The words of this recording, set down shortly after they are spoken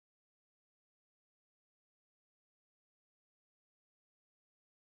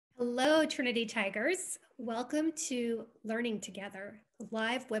Hello, Trinity Tigers. Welcome to Learning Together, a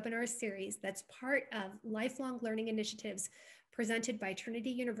live webinar series that's part of Lifelong Learning Initiatives presented by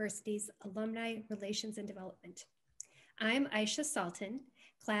Trinity University's Alumni Relations and Development. I'm Aisha Sultan,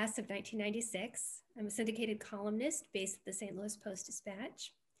 class of 1996. I'm a syndicated columnist based at the St. Louis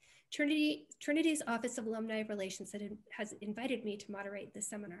Post-Dispatch. Trinity's Office of Alumni Relations has invited me to moderate this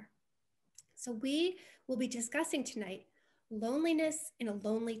seminar. So we will be discussing tonight loneliness in a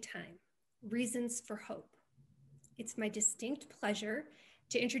lonely time, reasons for hope. It's my distinct pleasure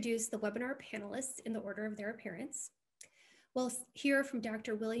to introduce the webinar panelists in the order of their appearance. We'll hear from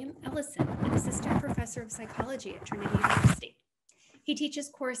Dr. William Ellison, an assistant professor of psychology at Trinity University. He teaches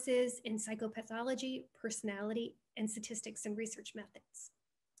courses in psychopathology, personality, and statistics and research methods.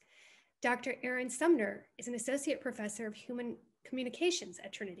 Dr. Erin Sumner is an associate professor of human communications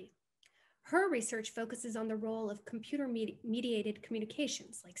at Trinity. Her research focuses on the role of computer-mediated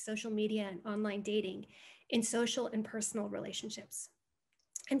communications like social media and online dating in social and personal relationships.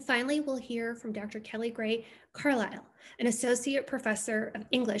 And finally, we'll hear from Dr. Kelly Grey Carlisle, an associate professor of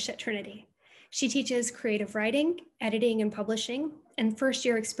English at Trinity. She teaches creative writing, editing and publishing, and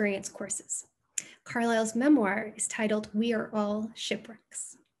first-year experience courses. Carlisle's memoir is titled "We Are All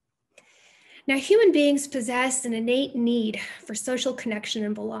Shipwrecks." Now, human beings possess an innate need for social connection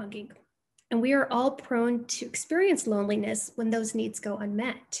and belonging. And we are all prone to experience loneliness when those needs go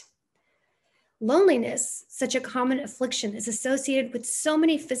unmet. Loneliness, such a common affliction, is associated with so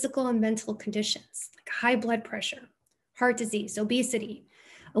many physical and mental conditions, like high blood pressure, heart disease, obesity,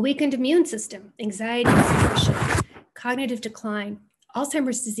 a weakened immune system, anxiety and depression, cognitive decline,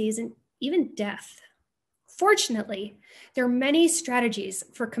 Alzheimer's disease, and even death. Fortunately, there are many strategies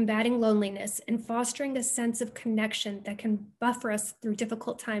for combating loneliness and fostering a sense of connection that can buffer us through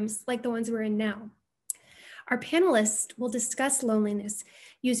difficult times like the ones we're in now. Our panelists will discuss loneliness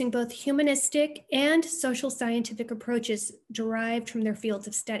using both humanistic and social scientific approaches derived from their fields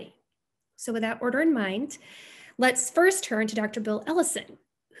of study. So with that order in mind, let's first turn to Dr. Bill Ellison,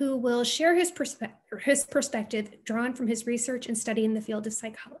 who will share his perspective drawn from his research and study in the field of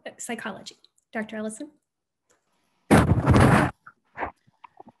psychology. Dr. Ellison.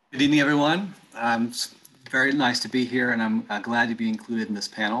 Good evening, everyone. It's very nice to be here, and I'm glad to be included in this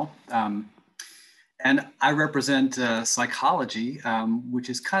panel. And I represent psychology, which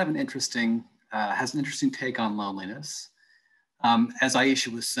is kind of an interesting, has an interesting take on loneliness. As Aisha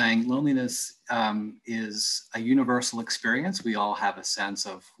was saying, loneliness is a universal experience. We all have a sense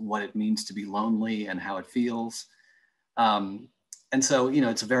of what it means to be lonely and how it feels. And so,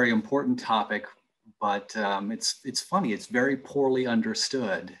 it's a very important topic. But it's funny, it's very poorly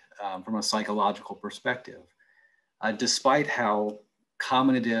understood from a psychological perspective. Despite how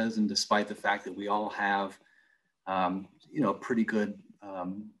common it is, and despite the fact that we all have, a pretty good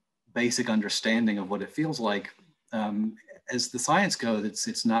basic understanding of what it feels like, as the science goes,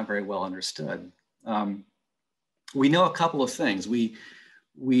 it's not very well understood. We know a couple of things. We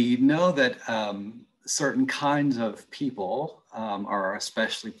know that certain kinds of people are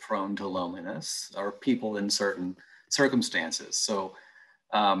especially prone to loneliness, or people in certain circumstances. So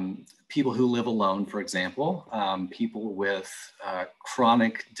people who live alone, for example, people with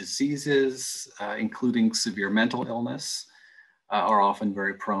chronic diseases, including severe mental illness, are often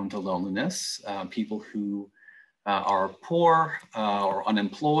very prone to loneliness. People who are poor or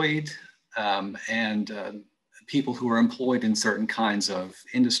unemployed, and people who are employed in certain kinds of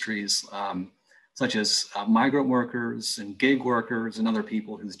industries, such as migrant workers and gig workers and other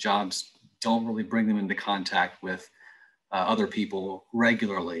people whose jobs don't really bring them into contact with other people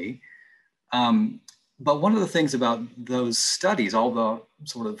regularly. But one of the things about those studies, all the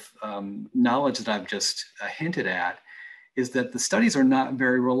sort of knowledge that I've just hinted at, is that the studies are not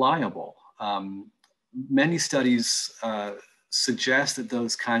very reliable. Many studies suggest that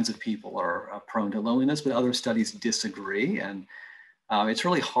those kinds of people are prone to loneliness, but other studies disagree. And it's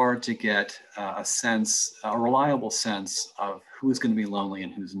really hard to get a reliable sense of who's going to be lonely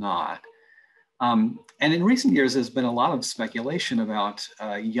and who's not. And in recent years, there's been a lot of speculation about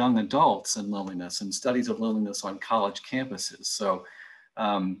young adults and loneliness, and studies of loneliness on college campuses. So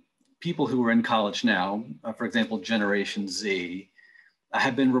people who are in college now, for example, Generation Z,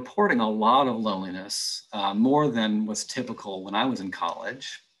 have been reporting a lot of loneliness, more than was typical when I was in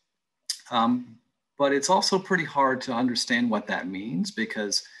college. But it's also pretty hard to understand what that means,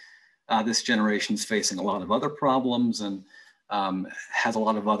 because this generation is facing a lot of other problems and has a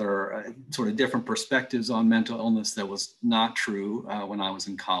lot of other sort of different perspectives on mental illness that was not true when I was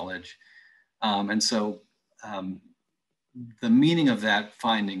in college. And so the meaning of that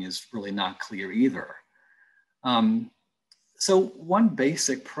finding is really not clear either. So one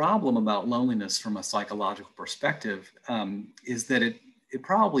basic problem about loneliness from a psychological perspective is that it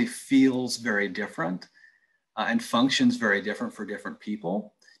probably feels very different and functions very different for different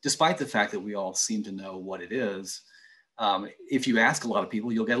people, despite the fact that we all seem to know what it is. If you ask a lot of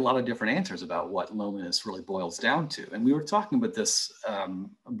people, you'll get a lot of different answers about what loneliness really boils down to. And we were talking about this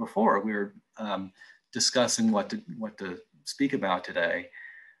before. We were discussing what to speak about today.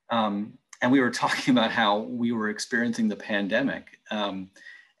 And we were talking about how we were experiencing the pandemic. I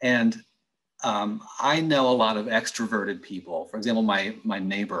know a lot of extroverted people. For example, my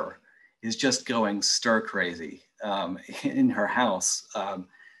neighbor is just going stir crazy in her house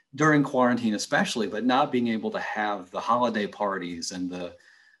during quarantine especially, but not being able to have the holiday parties and the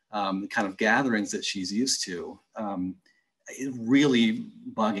kind of gatherings that she's used to, really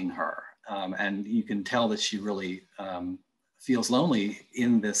bugging her. And you can tell that she really feels lonely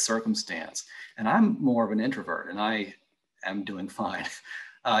in this circumstance. And I'm more of an introvert and I am doing fine.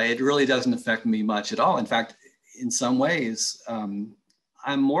 It really doesn't affect me much at all. In fact, in some ways,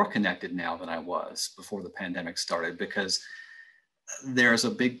 I'm more connected now than I was before the pandemic started, because there's a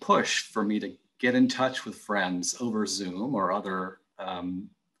big push for me to get in touch with friends over Zoom or other kind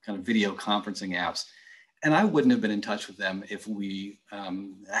of video conferencing apps. And I wouldn't have been in touch with them if we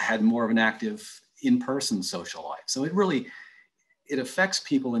had more of an active in-person social life. So it affects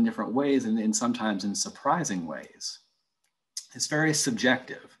people in different ways and sometimes in surprising ways. It's very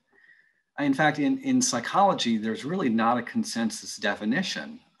subjective. In fact, in psychology, there's really not a consensus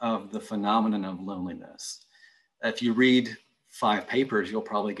definition of the phenomenon of loneliness. If you read 5 papers, you'll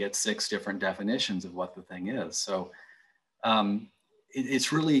probably get 6 different definitions of what the thing is. So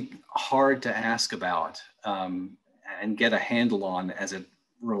it's really hard to ask about and get a handle on as it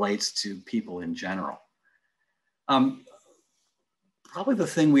relates to people in general. Probably the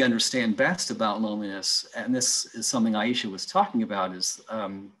thing we understand best about loneliness, and this is something Aisha was talking about, is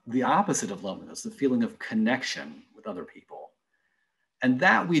the opposite of loneliness, the feeling of connection with other people. And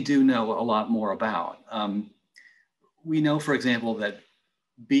that we do know a lot more about. We know, for example, that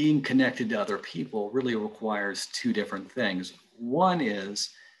being connected to other people really requires 2 different things. One is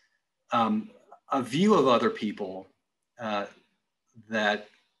a view of other people that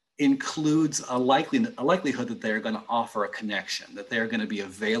includes a likelihood that they're going to offer a connection, that they're going to be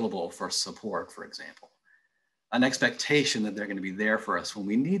available for support, for example. An expectation that they're going to be there for us when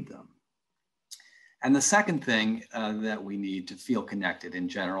we need them. And the second thing that we need to feel connected in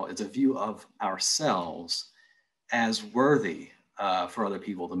general is a view of ourselves as worthy for other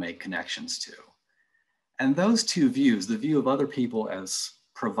people to make connections to. And those 2 views, the view of other people as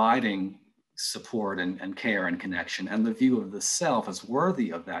providing support and care and connection, and the view of the self as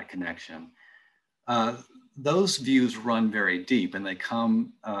worthy of that connection, those views run very deep, and they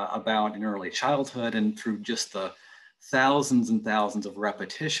come about in early childhood and through just the thousands and thousands of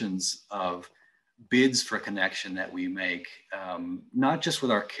repetitions of bids for connection that we make, not just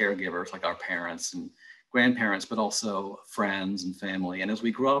with our caregivers like our parents and grandparents, but also friends and family. And as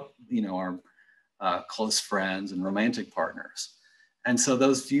we grow up, our close friends and romantic partners. And so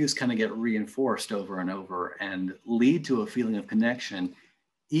those views kind of get reinforced over and over and lead to a feeling of connection,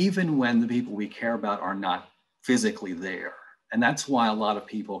 even when the people we care about are not physically there. And that's why a lot of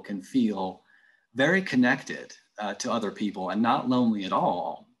people can feel very connected to other people and not lonely at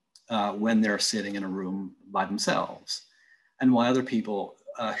all when they're sitting in a room by themselves. And why other people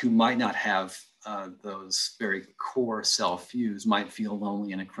who might not have those very core self views might feel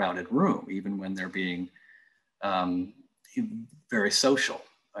lonely in a crowded room, even when they're being very social.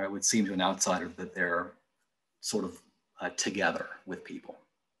 It would seem to an outsider that they're sort of together with people.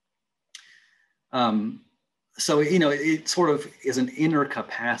 So, it sort of is an inner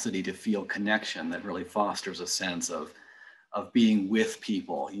capacity to feel connection that really fosters a sense of being with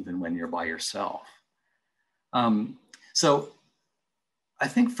people, even when you're by yourself. So I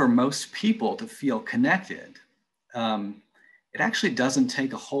think for most people to feel connected, it actually doesn't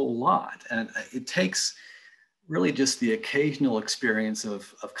take a whole lot. And it takes really just the occasional experience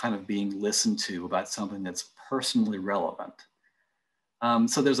of kind of being listened to about something that's personally relevant.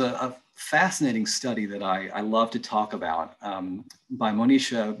 So there's a fascinating study that I love to talk about by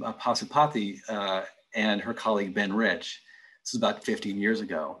Monisha Pasupati and her colleague Ben Rich. This is about 15 years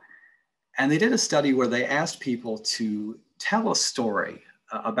ago. And they did a study where they asked people to tell a story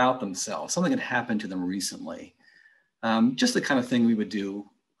about themselves, something that happened to them recently. Just the kind of thing we would do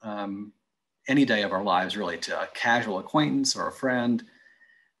any day of our lives, really, to a casual acquaintance or a friend.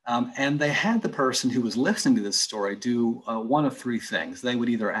 And they had the person who was listening to this story do one of 3 things. They would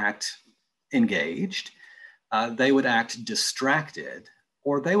either act engaged, they would act distracted,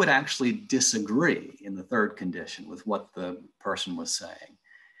 or they would actually disagree in the third condition with what the person was saying.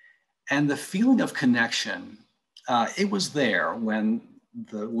 And the feeling of connection, it was there when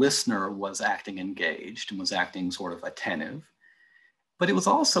the listener was acting engaged and was acting sort of attentive, but it was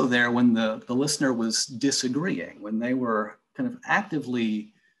also there when the listener was disagreeing, when they were kind of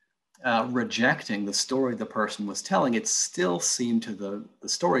actively rejecting the story the person was telling. It still seemed to the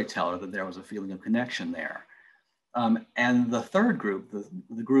storyteller that there was a feeling of connection there. And the third group,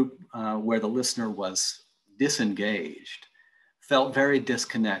 the group where the listener was disengaged, felt very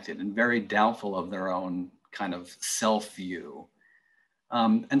disconnected and very doubtful of their own kind of self-view.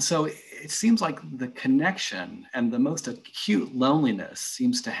 And so it seems like the connection and the most acute loneliness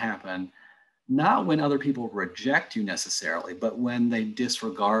seems to happen not when other people reject you necessarily, but when they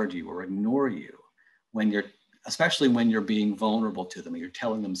disregard you or ignore you, especially when you're being vulnerable to them and you're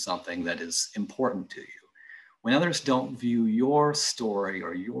telling them something that is important to you. When others don't view your story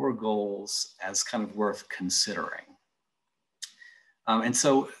or your goals as kind of worth considering. And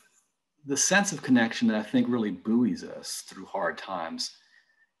so the sense of connection that I think really buoys us through hard times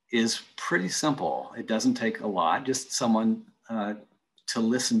is pretty simple. It doesn't take a lot, just someone to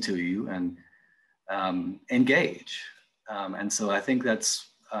listen to you and engage. And so I think that's,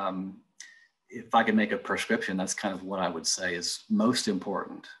 if I could make a prescription, that's kind of what I would say is most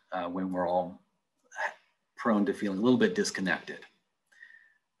important when we're all prone to feeling a little bit disconnected.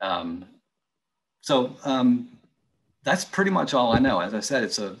 That's pretty much all I know. As I said,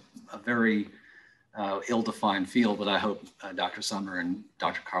 it's a very ill-defined field, but I hope Dr. Sumner and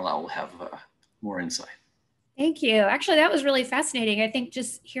Dr. Carlisle will have more insight. Thank you. Actually, that was really fascinating. I think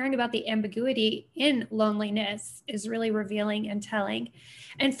just hearing about the ambiguity in loneliness is really revealing and telling.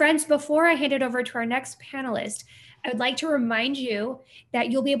 And friends, before I hand it over to our next panelist, I would like to remind you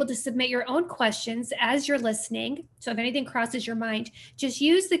that you'll be able to submit your own questions as you're listening. So if anything crosses your mind, just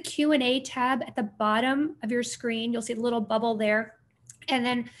use the Q&A tab at the bottom of your screen. You'll see the little bubble there. And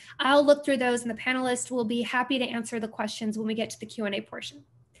then I'll look through those and the panelists will be happy to answer the questions when we get to the Q&A portion.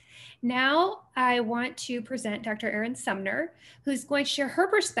 Now I want to present Dr. Erin Sumner, who's going to share her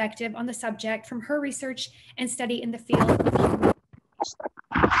perspective on the subject from her research and study in the field of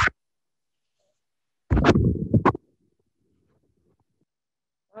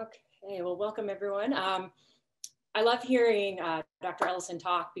Okay, well, welcome everyone. I love hearing Dr. Ellison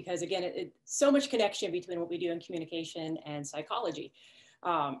talk because again, it's so much connection between what we do in communication and psychology.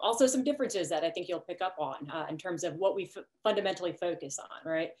 Also some differences that I think you'll pick up on in terms of what we fundamentally focus on,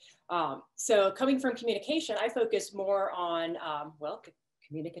 right? So coming from communication, I focus more on, well,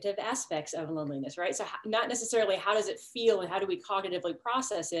 communicative aspects of loneliness, right? So not necessarily how does it feel and how do we cognitively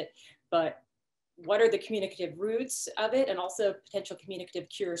process it, but what are the communicative roots of it and also potential communicative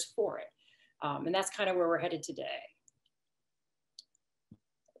cures for it. And that's kind of where we're headed today.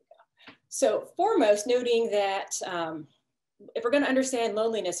 So foremost, noting that if we're going to understand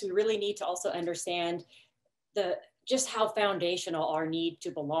loneliness, we really need to also understand just how foundational our need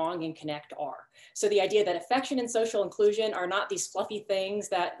to belong and connect are. So the idea that affection and social inclusion are not these fluffy things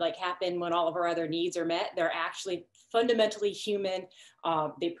that like happen when all of our other needs are met. They're actually fundamentally human.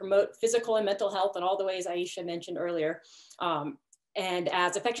 They promote physical and mental health in all the ways Aisha mentioned earlier. And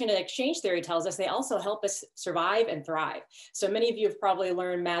as affection and exchange theory tells us, they also help us survive and thrive. So many of you have probably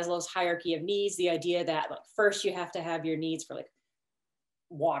learned Maslow's hierarchy of needs, the idea that like, first you have to have your needs for like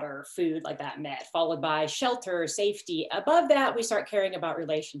water, food, like that met, followed by shelter, safety. Above that, we start caring about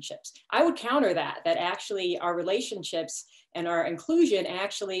relationships. I would counter that actually our relationships and our inclusion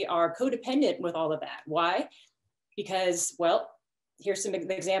actually are codependent with all of that. Why? Because, well, here's some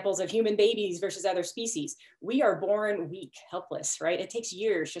examples of human babies versus other species. We are born weak, helpless, right? It takes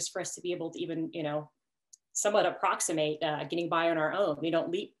years just for us to be able to even, somewhat approximate getting by on our own. We don't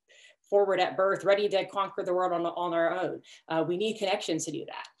leap forward at birth, ready to conquer the world on our own. We need connections to do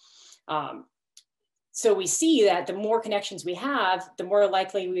that. So we see that the more connections we have, the more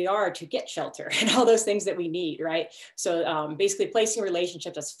likely we are to get shelter and all those things that we need, right? So basically placing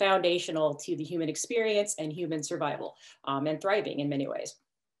relationships as foundational to the human experience and human survival and thriving in many ways.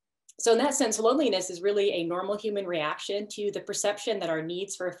 So in that sense, loneliness is really a normal human reaction to the perception that our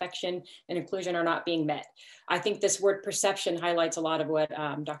needs for affection and inclusion are not being met. I think this word perception highlights a lot of what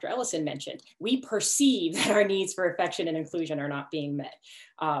Dr. Ellison mentioned. We perceive that our needs for affection and inclusion are not being met.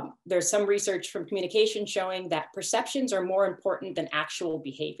 There's some research from communication showing that perceptions are more important than actual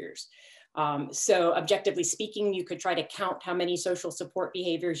behaviors. So objectively speaking, you could try to count how many social support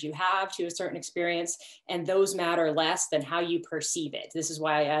behaviors you have to a certain experience, and those matter less than how you perceive it. This is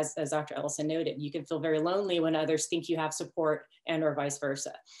why, as Dr. Ellison noted, you can feel very lonely when others think you have support and or vice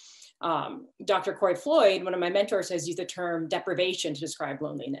versa. Dr. Corey Floyd, one of my mentors, has used the term deprivation to describe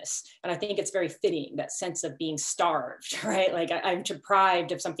loneliness. And I think it's very fitting, that sense of being starved, right? Like I'm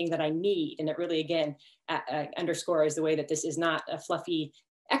deprived of something that I need. And it really, again, underscores the way that this is not a fluffy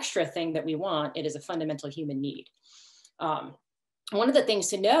extra thing that we want. It is a fundamental human need. One of the things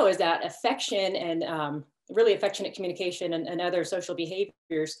to know is that affection and really affectionate communication and other social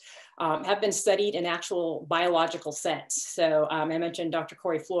behaviors have been studied in actual biological sense. So I mentioned Dr.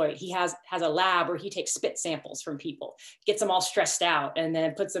 Corey Floyd. He has a lab where he takes spit samples from people, gets them all stressed out, and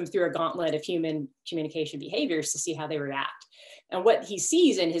then puts them through a gauntlet of human communication behaviors to see how they react. And what he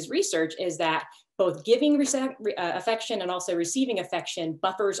sees in his research is that both giving affection and also receiving affection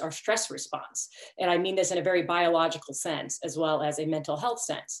buffers our stress response. And I mean this in a very biological sense, as well as a mental health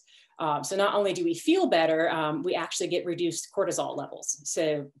sense. So not only do we feel better, we actually get reduced cortisol levels.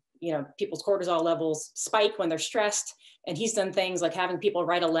 So, you know, people's cortisol levels spike when they're stressed. And he's done things like having people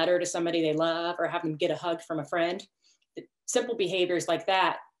write a letter to somebody they love or have them get a hug from a friend. Simple behaviors like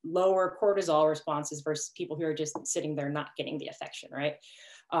that lower cortisol responses versus people who are just sitting there not getting the affection, right?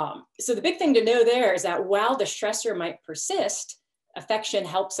 So the big thing to know there is that while the stressor might persist, affection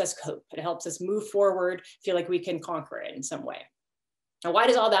helps us cope. It helps us move forward, feel like we can conquer it in some way. Now, why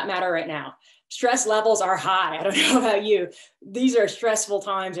does all that matter right now? Stress levels are high. I don't know about you. These are stressful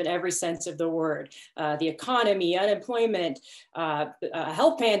times in every sense of the word. The economy, unemployment, a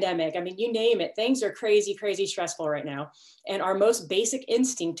health pandemic. I mean, you name it. Things are crazy, crazy stressful right now. And our most basic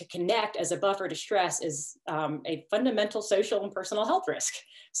instinct to connect as a buffer to stress is a fundamental social and personal health risk.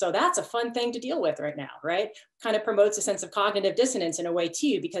 So that's a fun thing to deal with right now, right? Kind of promotes a sense of cognitive dissonance in a way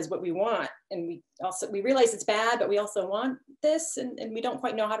too, because what we want, and we realize it's bad, but we also want this, and we don't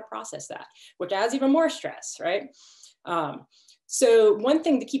quite know how to process that, which adds even more stress, right? So one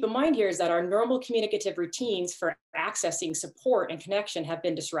thing to keep in mind here is that our normal communicative routines for accessing support and connection have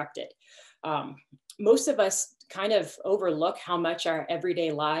been disrupted. Most of us kind of overlook how much our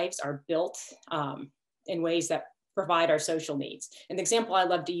everyday lives are built in ways that provide our social needs. And the example I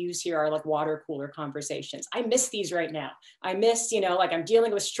love to use here are like water cooler conversations. I miss these right now. I miss, you know, like I'm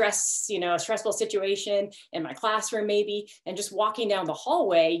dealing with stress, you know, a stressful situation in my classroom maybe, and just walking down the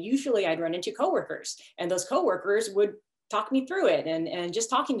hallway, usually I'd run into coworkers, and those coworkers would talk me through it, and just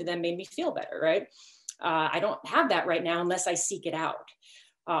talking to them made me feel better, right? I don't have that right now unless I seek it out.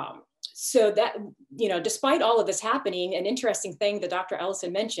 So that, you know, despite all of this happening, an interesting thing that Dr.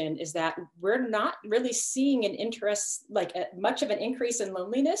 Ellison mentioned is that we're not really seeing much of an increase in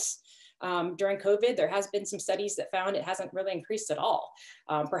loneliness during COVID. There has been some studies that found it hasn't really increased at all,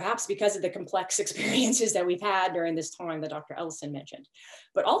 perhaps because of the complex experiences that we've had during this time that Dr. Ellison mentioned,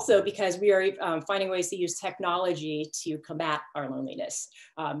 but also because we are finding ways to use technology to combat our loneliness.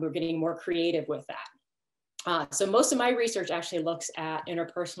 We're getting more creative with that. So most of my research actually looks at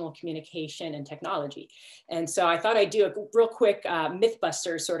interpersonal communication and technology. And so I thought I'd do a real quick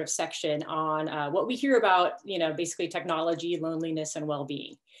Mythbusters sort of section on what we hear about, you know, basically technology, loneliness, and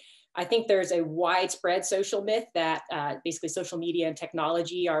well-being. I think there's a widespread social myth that basically social media and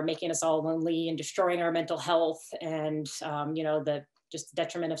technology are making us all lonely and destroying our mental health and, you know, the just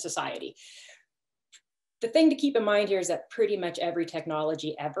detriment of society. The thing to keep in mind here is that pretty much every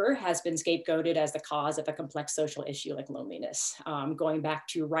technology ever has been scapegoated as the cause of a complex social issue like loneliness, going back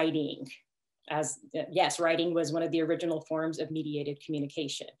to writing. Yes, writing was one of the original forms of mediated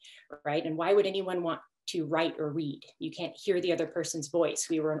communication, right? And why would anyone want to write or read? You can't hear the other person's voice.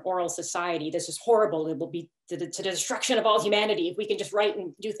 We were an oral society. This is horrible. It will be to the destruction of all humanity if we can just write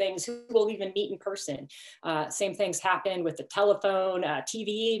and do things. Who will even meet in person? Same things happened with the telephone,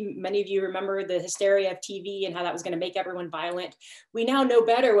 TV. Many of you remember the hysteria of TV and how that was going to make everyone violent. We now know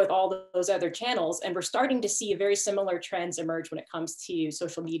better with all those other channels, and we're starting to see very similar trends emerge when it comes to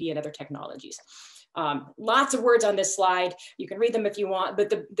social media and other technologies. Lots of words on this slide. You can read them if you want, but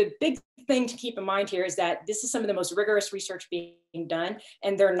the big thing to keep in mind here is that this is some of the most rigorous research being done,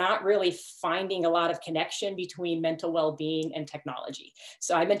 and they're not really finding a lot of connection between mental well-being and technology.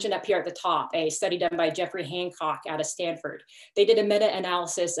 So I mentioned up here at the top, a study done by Jeffrey Hancock out of Stanford. They did a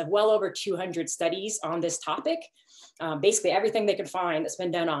meta-analysis of well over 200 studies on this topic. Basically everything they could find that's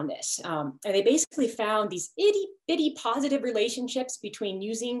been done on this. And they basically found these itty bitty positive relationships between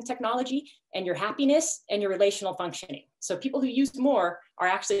using technology and your happiness and your relational functioning. So people who use more are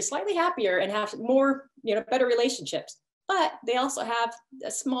actually slightly happier and have more, you know, better relationships, but they also have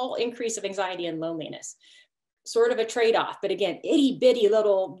a small increase of anxiety and loneliness. Sort of a trade-off, but again, itty bitty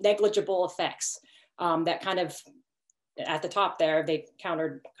little negligible effects that kind of, at the top there, they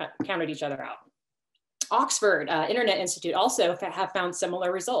countered each other out. Oxford Internet Institute also have found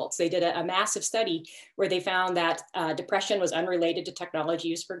similar results. They did a massive study where they found that depression was unrelated to technology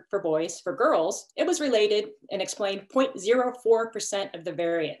use for boys. For girls, it was related and explained 0.04% of the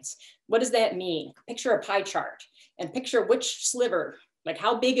variance. What does that mean? Picture a pie chart and picture which sliver, like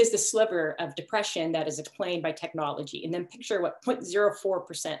how big is the sliver of depression that is explained by technology, and then picture what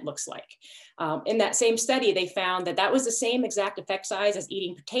 0.04% looks like. In that same study, they found that that was the same exact effect size as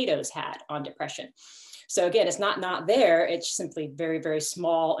eating potatoes had on depression. So again, it's not there, it's simply very, very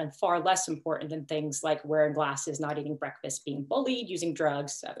small and far less important than things like wearing glasses, not eating breakfast, being bullied, using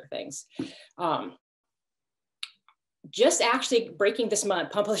drugs, other things. Just actually breaking this month,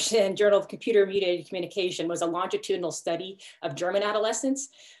 published in Journal of Computer Mediated Communication, was a longitudinal study of German adolescents.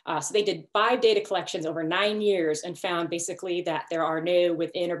 So they did 5 data collections over 9 years and found basically that there are no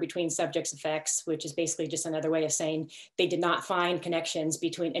within or between subjects effects, which is basically just another way of saying they did not find connections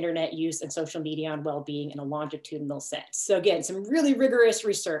between internet use and social media on well-being in a longitudinal sense. So again, some really rigorous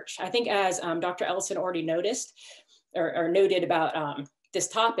research. I think as Dr. Ellison already noticed or noted about this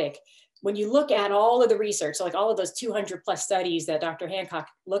topic, when you look at all of the research, so like all of those 200 plus studies that Dr. Hancock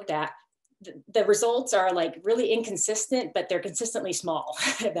looked at, the results are like really inconsistent, but they're consistently small,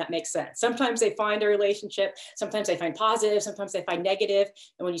 if that makes sense. Sometimes they find a relationship, sometimes they find positive, sometimes they find negative.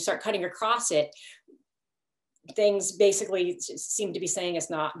 And when you start cutting across it, things basically seem to be saying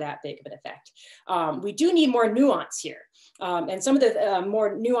it's not that big of an effect. We do need more nuance here. And some of the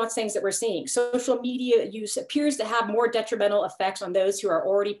more nuanced things that we're seeing, social media use appears to have more detrimental effects on those who are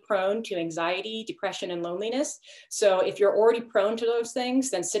already prone to anxiety, depression, and loneliness. So if you're already prone to those things,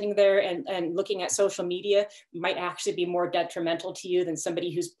 then sitting there and looking at social media might actually be more detrimental to you than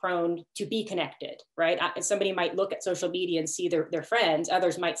somebody who's prone to be connected, right? Somebody might look at social media and see their friends,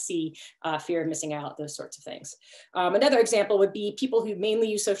 others might see fear of missing out, those sorts of things. Another example would be people who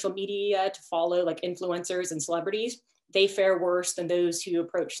mainly use social media to follow like influencers and celebrities. They fare worse than those who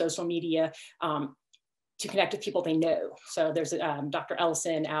approach social media to connect with people they know. So there's Dr.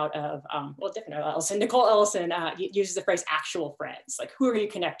 Ellison out of, different Ellison, Nicole Ellison uses the phrase actual friends, like who are you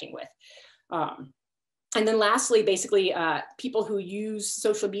connecting with? And then lastly, basically people who use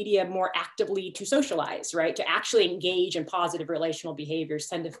social media more actively to socialize, right? To actually engage in positive relational behaviors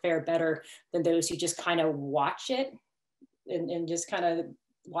tend to fare better than those who just kind of watch it and just kind of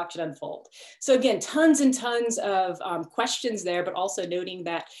watch it unfold. So again, tons and tons of questions there, but also noting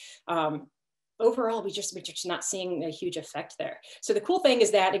that overall, we're just not seeing a huge effect there. So the cool thing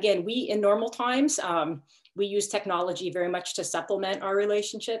is that, again, we in normal times, we use technology very much to supplement our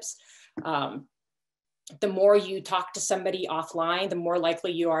relationships. The more you talk to somebody offline, the more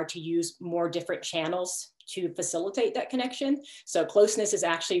likely you are to use more different channels to facilitate that connection. So closeness is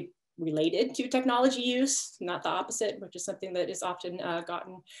actually related to technology use, not the opposite, which is something that is often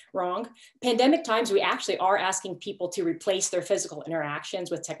gotten wrong. Pandemic times, we actually are asking people to replace their physical interactions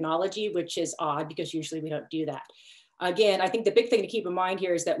with technology, which is odd because usually we don't do that. Again, I think the big thing to keep in mind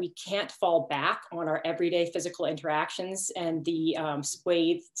here is that we can't fall back on our everyday physical interactions and the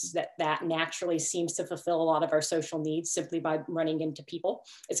ways that naturally seems to fulfill a lot of our social needs simply by running into people.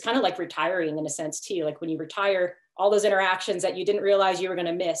 It's kind of like retiring in a sense too. Like when you retire, all those interactions that you didn't realize you were going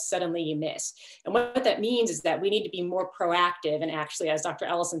to miss, suddenly you miss. And what that means is that we need to be more proactive and actually, as Dr.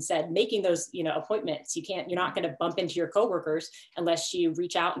 Ellison said, making those appointments. You're not going to bump into your coworkers unless you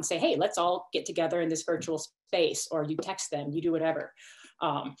reach out and say, hey, let's all get together in this virtual space, or you text them, you do whatever.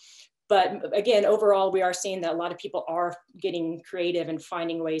 But again, overall, we are seeing that a lot of people are getting creative and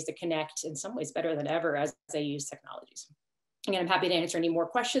finding ways to connect in some ways better than ever as they use technologies. Again, I'm happy to answer any more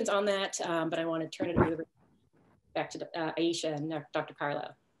questions on that, but I want to turn it over back to Aisha and Dr.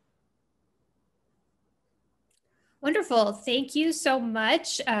 Carlisle. Wonderful. Thank you so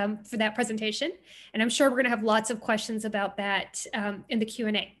much for that presentation. And I'm sure we're going to have lots of questions about that in the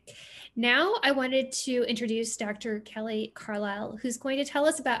Q&A. Now I wanted to introduce Dr. Kelly Carlisle, who's going to tell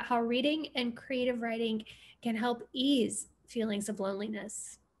us about how reading and creative writing can help ease feelings of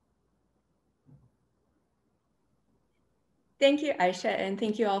loneliness. Thank you, Aisha, and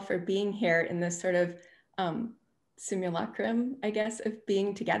thank you all for being here in this sort of simulacrum, I guess, of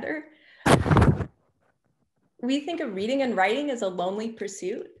being together. We think of reading and writing as a lonely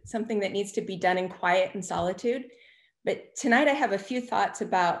pursuit, something that needs to be done in quiet and solitude. But tonight I have a few thoughts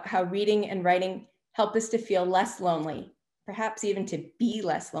about how reading and writing help us to feel less lonely, perhaps even to be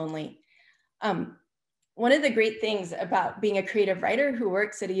less lonely. One of the great things about being a creative writer who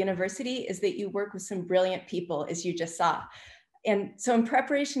works at a university is that you work with some brilliant people, as you just saw. And so in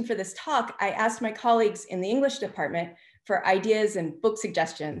preparation for this talk, I asked my colleagues in the English department for ideas and book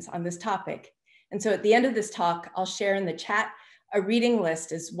suggestions on this topic. And so at the end of this talk, I'll share in the chat a reading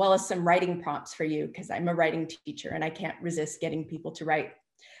list as well as some writing prompts for you, because I'm a writing teacher and I can't resist getting people to write.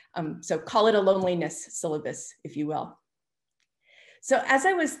 So call it a loneliness syllabus, if you will. So as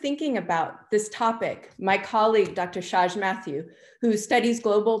I was thinking about this topic, my colleague, Dr. Shaj Matthew, who studies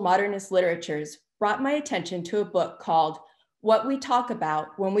global modernist literatures, brought my attention to a book called What We Talk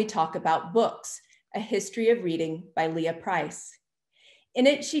About When We Talk About Books, A History of Reading by Leah Price. In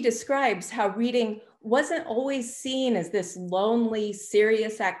it, she describes how reading wasn't always seen as this lonely,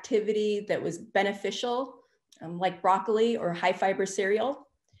 serious activity that was beneficial, like broccoli or high fiber cereal.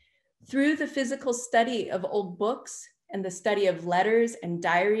 Through the physical study of old books and the study of letters and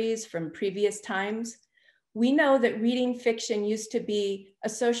diaries from previous times, we know that reading fiction used to be a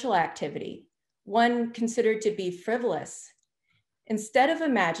social activity, one considered to be frivolous. Instead of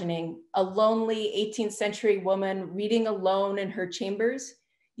imagining a lonely 18th century woman reading alone in her chambers,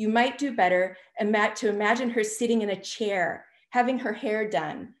 you might do better to imagine her sitting in a chair, having her hair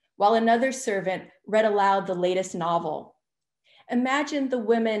done, while another servant read aloud the latest novel. Imagine the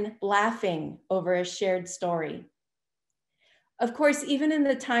women laughing over a shared story. Of course, even in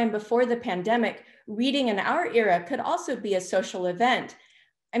the time before the pandemic, reading in our era could also be a social event.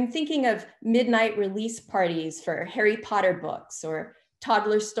 I'm thinking of midnight release parties for Harry Potter books or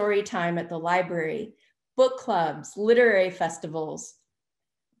toddler story time at the library, book clubs, literary festivals.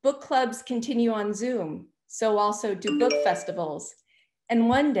 Book clubs continue on Zoom, so also do book festivals. And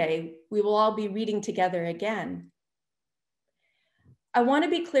one day we will all be reading together again. I want to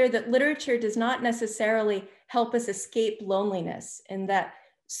be clear that literature does not necessarily help us escape loneliness, and that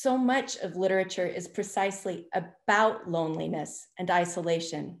so much of literature is precisely about loneliness and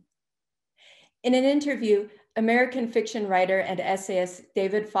isolation. In an interview, American fiction writer and essayist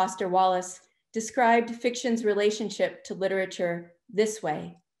David Foster Wallace described fiction's relationship to literature this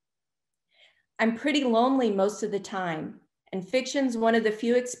way. I'm pretty lonely most of the time, and fiction's one of the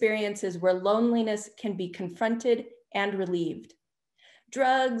few experiences where loneliness can be confronted and relieved.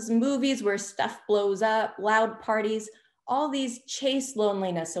 Drugs, movies where stuff blows up, loud parties, all these chase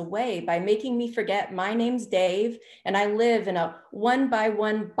loneliness away by making me forget my name's Dave and I live in a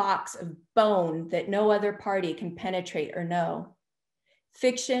 1-by-1 box of bone that no other party can penetrate or know.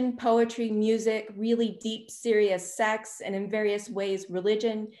 Fiction, poetry, music, really deep, serious sex, and in various ways,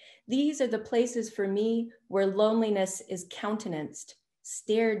 religion, these are the places for me where loneliness is countenanced,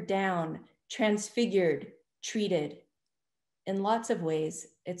 stared down, transfigured, treated. In lots of ways,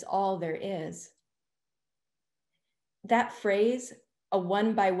 it's all there is. That phrase, a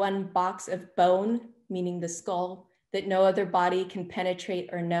 1-by-1 box of bone, meaning the skull, that no other body can penetrate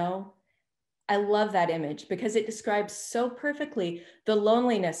or know, I love that image because it describes so perfectly the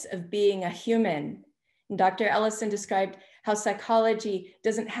loneliness of being a human. And Dr. Ellison described how psychology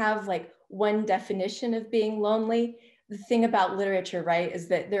doesn't have like one definition of being lonely. The thing about literature, right, is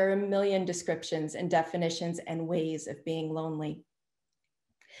that there are a million descriptions and definitions and ways of being lonely.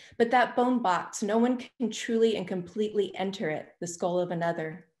 But that bone box, no one can truly and completely enter it, the skull of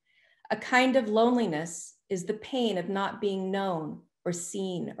another. A kind of loneliness is the pain of not being known or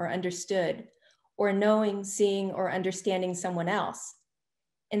seen or understood, or knowing, seeing, or understanding someone else.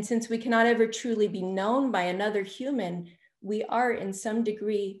 And since we cannot ever truly be known by another human, we are in some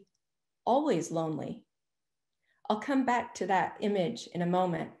degree always lonely. I'll come back to that image in a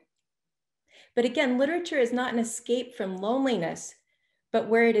moment. But again, literature is not an escape from loneliness, but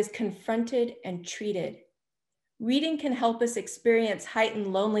where it is confronted and treated. Reading can help us experience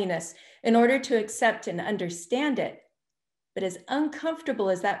heightened loneliness in order to accept and understand it. But as uncomfortable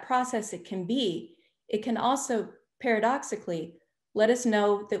as that process it can also paradoxically let us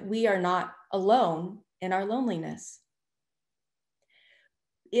know that we are not alone in our loneliness.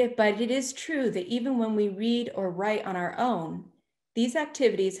 But it is true that even when we read or write on our own, these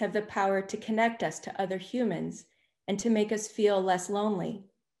activities have the power to connect us to other humans and to make us feel less lonely.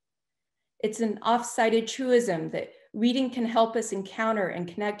 It's an oft-cited truism that reading can help us encounter and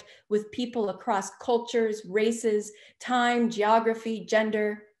connect with people across cultures, races, time, geography,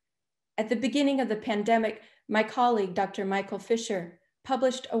 gender. At the beginning of the pandemic, my colleague, Dr. Michael Fisher,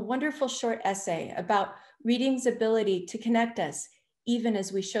 published a wonderful short essay about reading's ability to connect us even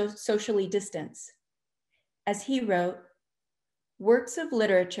as we socially distance. As he wrote, works of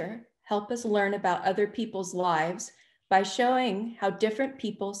literature help us learn about other people's lives by showing how different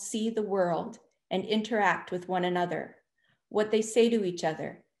people see the world and interact with one another, what they say to each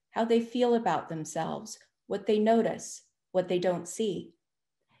other, how they feel about themselves, what they notice, what they don't see.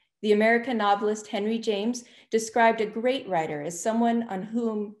 The American novelist Henry James described a great writer as someone on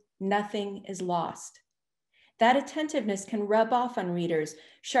whom nothing is lost. That attentiveness can rub off on readers,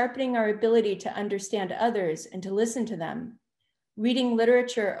 sharpening our ability to understand others and to listen to them. Reading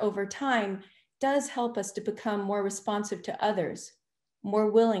literature over time does help us to become more responsive to others, more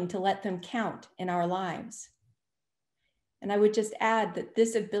willing to let them count in our lives. And I would just add that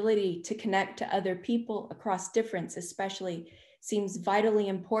this ability to connect to other people across difference especially seems vitally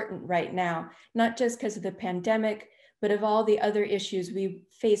important right now, not just because of the pandemic, but of all the other issues we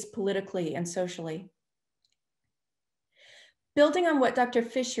face politically and socially. Building on what Dr.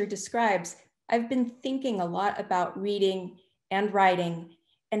 Fisher describes, I've been thinking a lot about reading and writing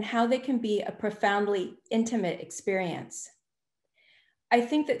and how they can be a profoundly intimate experience. I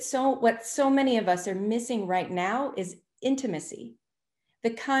think that what so many of us are missing right now is intimacy, the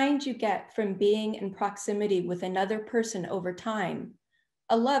kind you get from being in proximity with another person over time,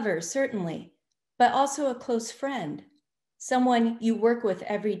 a lover certainly, but also a close friend, someone you work with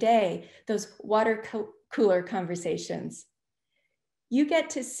every day, those water cooler conversations. You get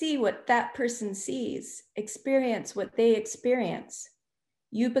to see what that person sees, experience what they experience.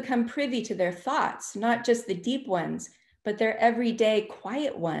 You become privy to their thoughts, not just the deep ones, but their everyday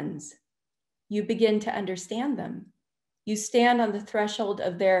quiet ones. You begin to understand them. You stand on the threshold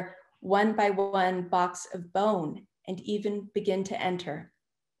of their one by one box of bone and even begin to enter.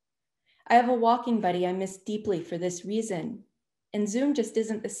 I have a walking buddy I miss deeply for this reason, and Zoom just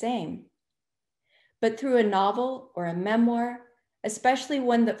isn't the same. But through a novel or a memoir, especially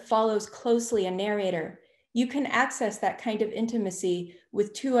one that follows closely a narrator, you can access that kind of intimacy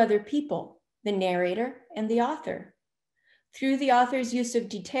with two other people, the narrator and the author. Through the author's use of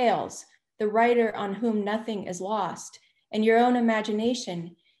details, the writer on whom nothing is lost, and your own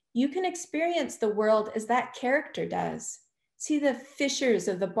imagination, you can experience the world as that character does. See the fissures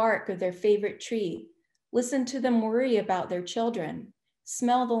of the bark of their favorite tree, listen to them worry about their children,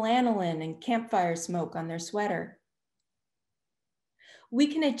 smell the lanolin and campfire smoke on their sweater. We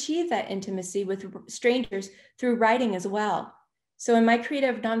can achieve that intimacy with strangers through writing as well. So in my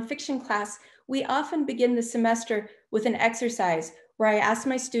creative nonfiction class, we often begin the semester with an exercise where I ask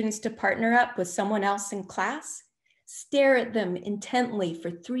my students to partner up with someone else in class, stare at them intently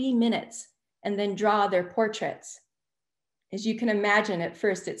for 3 minutes, and then draw their portraits. As you can imagine, at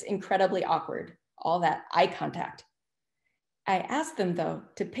first it's incredibly awkward, all that eye contact. I ask them though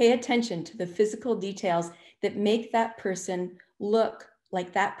to pay attention to the physical details that make that person look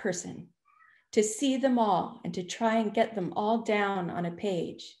like that person, to see them all and to try and get them all down on a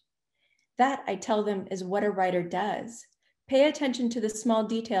page. That, I tell them, is what a writer does. Pay attention to the small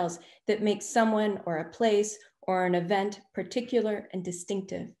details that make someone or a place or an event particular and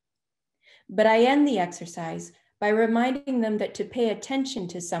distinctive. But I end the exercise by reminding them that to pay attention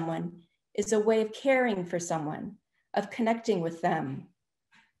to someone is a way of caring for someone, of connecting with them.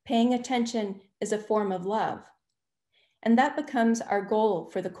 Paying attention is a form of love. And that becomes our goal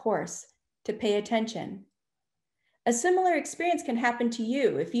for the course, to pay attention. A similar experience can happen to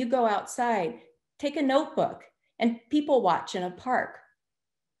you if you go outside, take a notebook, and people watch in a park.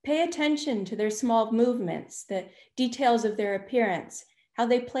 Pay attention to their small movements, the details of their appearance, how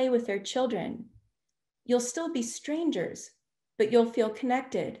they play with their children. You'll still be strangers, but you'll feel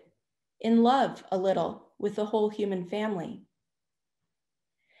connected, in love a little with the whole human family.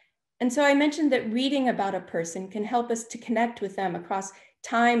 And so I mentioned that reading about a person can help us to connect with them across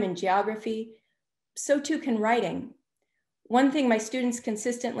time and geography. So too can writing. One thing my students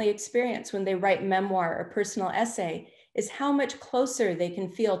consistently experience when they write memoir or personal essay is how much closer they can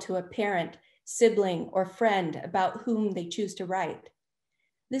feel to a parent, sibling, or friend about whom they choose to write.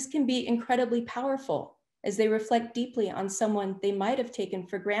 This can be incredibly powerful as they reflect deeply on someone they might have taken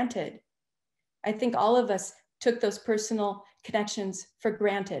for granted. I think all of us took those personal connections for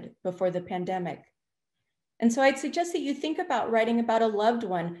granted before the pandemic. And so I'd suggest that you think about writing about a loved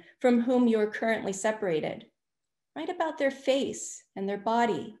one from whom you are currently separated. Write about their face and their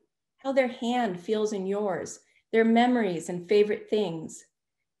body, how their hand feels in yours, their memories and favorite things,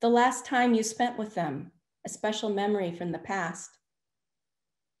 the last time you spent with them, a special memory from the past.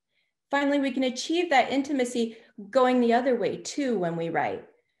 Finally, we can achieve that intimacy going the other way too when we write.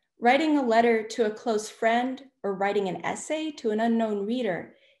 Writing a letter to a close friend or writing an essay to an unknown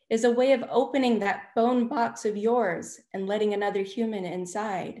reader is a way of opening that bone box of yours and letting another human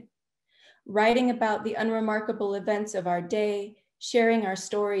inside. Writing about the unremarkable events of our day, sharing our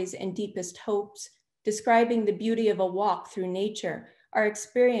stories and deepest hopes, describing the beauty of a walk through nature, our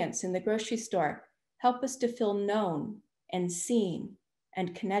experience in the grocery store, help us to feel known and seen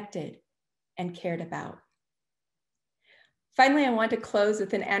and connected and cared about. Finally, I want to close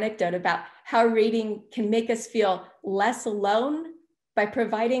with an anecdote about how reading can make us feel less alone by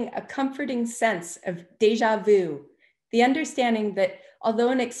providing a comforting sense of déjà vu, the understanding that although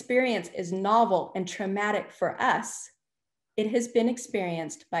an experience is novel and traumatic for us, It has been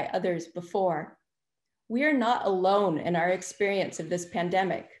experienced by others before. We are not alone in our experience of this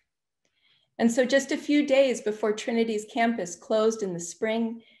pandemic. And so just a few days before Trinity's campus closed in the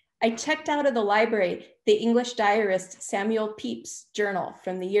spring, I checked out of the library the English diarist Samuel Pepys' journal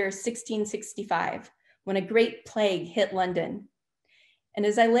from the year 1665, when a great plague hit London. And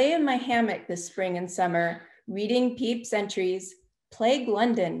as I lay in my hammock this spring and summer, reading Pepys' entries, Plague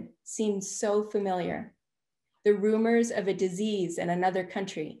London seemed so familiar. The rumors of a disease in another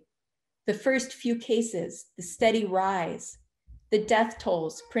country, the first few cases, the steady rise, the death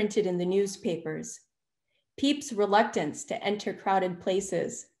tolls printed in the newspapers, Pepys' reluctance to enter crowded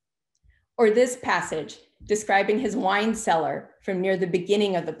places, or this passage describing his wine cellar from near the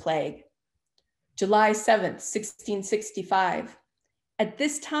beginning of the plague. July 7th, 1665. At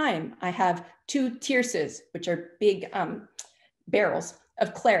this time, I have 2 tierces, which are big barrels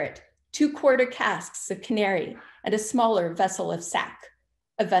of claret, 2 quarter casks of canary, and a smaller vessel of sack,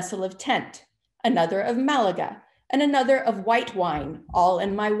 a vessel of tent, another of Malaga, and another of white wine, all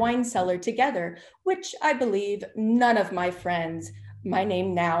in my wine cellar together, which I believe none of my friends, my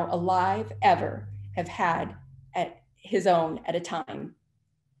name now alive, ever have had at his own at a time.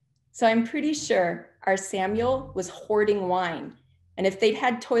 So I'm pretty sure our Samuel was hoarding wine. And if they'd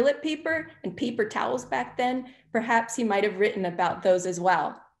had toilet paper and paper towels back then, perhaps he might have written about those as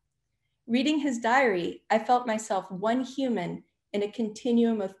well. Reading his diary, I felt myself one human in a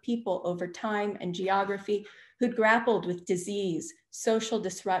continuum of people over time and geography who'd grappled with disease, social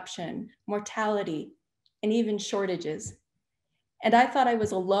disruption, mortality, and even shortages. And I thought I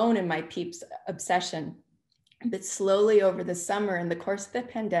was alone in my Pepys obsession. But slowly over the summer, in the course of the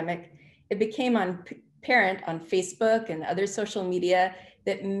pandemic, it became apparent on Facebook and other social media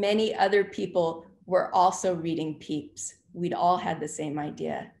that many other people were also reading Pepys. We'd all had the same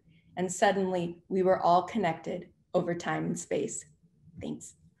idea. And suddenly we were all connected over time and space.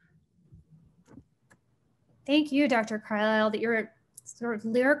 Thanks. Thank you, Dr. Carlisle, that your sort of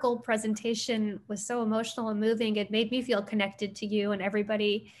lyrical presentation was so emotional and moving. It made me feel connected to you and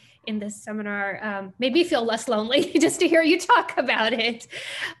everybody in this seminar. Made me feel less lonely just to hear you talk about it.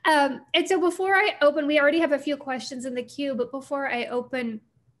 And so before I open, we already have a few questions in the queue, but before I open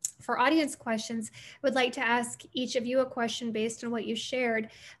for audience questions, I would like to ask each of you a question based on what you shared.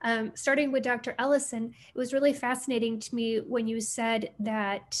 Starting with Dr. Ellison, it was really fascinating to me when you said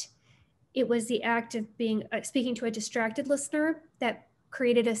that it was the act of being speaking to a distracted listener that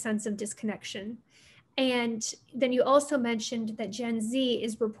created a sense of disconnection. And then you also mentioned that Gen Z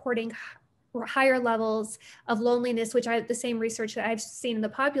is reporting higher levels of loneliness, which the same research that I've seen in the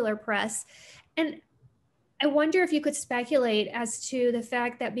popular press. And I wonder if you could speculate as to the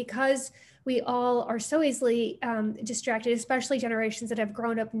fact that because we all are so easily distracted, especially generations that have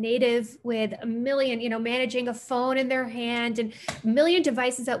grown up native with a million, managing a phone in their hand and a million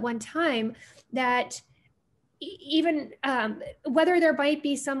devices at one time, that even whether there might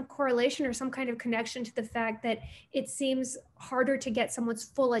be some correlation or some kind of connection to the fact that it seems harder to get someone's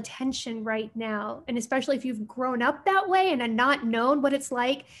full attention right now. And especially if you've grown up that way and not known what it's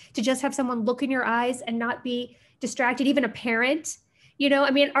like to just have someone look in your eyes and not be distracted, even a parent.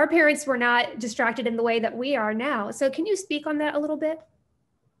 Our parents were not distracted in the way that we are now. So can you speak on that a little bit?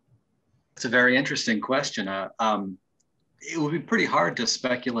 It's a very interesting question. It would be pretty hard to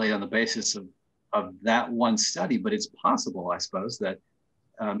speculate on the basis of that one study, but it's possible, I suppose, that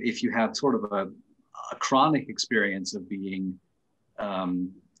if you have sort of a chronic experience of being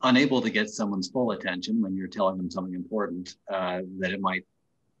unable to get someone's full attention when you're telling them something important, that it might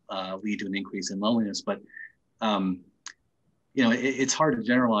lead to an increase in loneliness. But it's hard to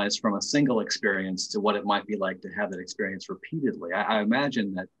generalize from a single experience to what it might be like to have that experience repeatedly. I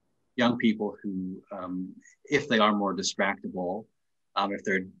imagine that young people who, if they are more distractible, if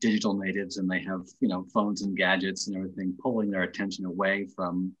they're digital natives and they have, phones and gadgets and everything, pulling their attention away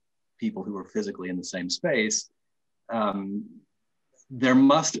from people who are physically in the same space, there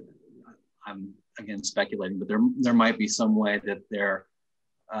must, I'm again speculating, but there might be some way that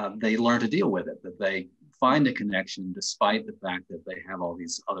they learn to deal with it, that they find a connection despite the fact that they have all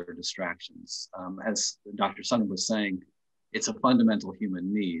these other distractions. As Dr. Sumner was saying, it's a fundamental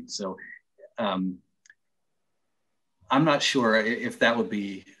human need. So I'm not sure if that would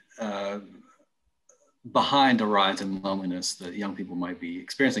be behind a rise in loneliness that young people might be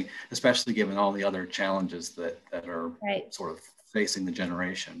experiencing, especially given all the other challenges that are sort of facing the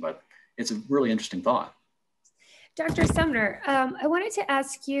generation. But it's a really interesting thought. Dr. Sumner, I wanted to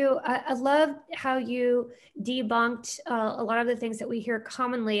ask you, I love how you debunked a lot of the things that we hear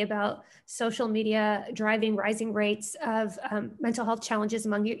commonly about social media driving rising rates of mental health challenges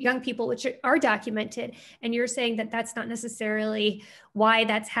among young people, which are documented. And you're saying that that's not necessarily why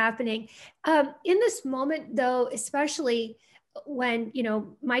that's happening. In this moment, though, especially when, you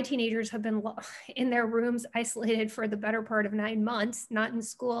know, my teenagers have been in their rooms isolated for the better part of 9 months, not in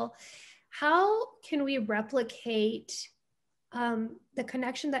school, how can we replicate the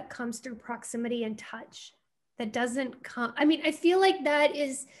connection that comes through proximity and touch that doesn't come? I mean, I feel like that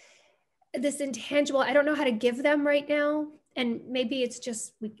is this intangible, I don't know how to give them right now. And maybe it's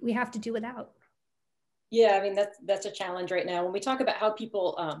just, we have to do without. Yeah, I mean, that's a challenge right now. When we talk about how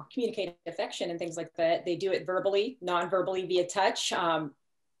people communicate affection and things like that, they do it verbally, non-verbally via touch.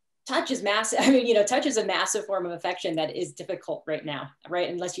 Touch is massive. I mean, you know, touch is a massive form of affection that is difficult right now, right?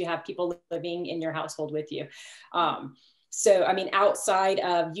 Unless you have people living in your household with you. So, I mean, outside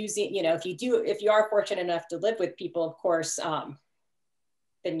of using, you know, if you are fortunate enough to live with people, of course,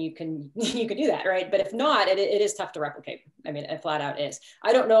 then you can do that, right? But if not, it is tough to replicate. I mean, it flat out is.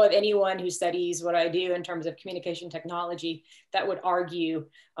 I don't know of anyone who studies what I do in terms of communication technology that would argue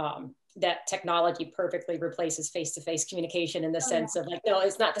that technology perfectly replaces face-to-face communication in the sense of like, no,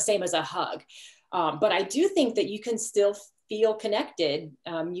 it's not the same as a hug. But I do think that you can still feel connected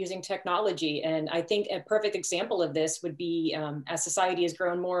using technology. And I think a perfect example of this would be as society has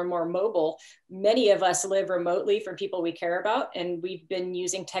grown more and more mobile, many of us live remotely from people we care about. And we've been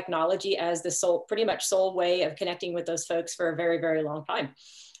using technology as the pretty much sole way of connecting with those folks for a very, very long time.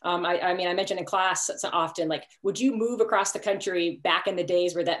 I mean, I mentioned in class so often, like, would you move across the country back in the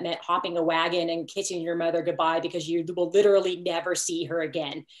days where that meant hopping a wagon and kissing your mother goodbye because you will literally never see her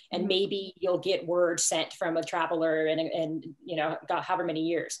again? And maybe you'll get word sent from a traveler and you know, God, however many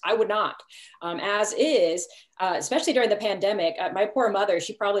years. I would not. As is, especially during the pandemic, my poor mother,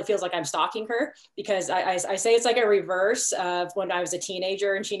 she probably feels like I'm stalking her because I say it's like a reverse of when I was a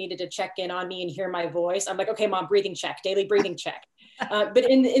teenager and she needed to check in on me and hear my voice. I'm like, okay, mom, breathing check, daily breathing check. But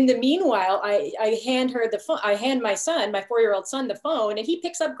in the meanwhile, I hand her the phone. I hand my son, my 4-year-old son, the phone, and he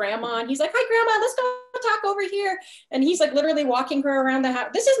picks up grandma and he's like, "Hi, grandma, let's go talk over here." And he's like literally walking her around the house.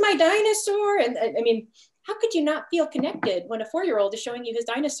 "This is my dinosaur." And I mean, how could you not feel connected when a 4-year-old is showing you his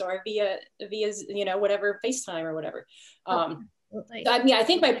dinosaur via you know, whatever, FaceTime or whatever? I mean, I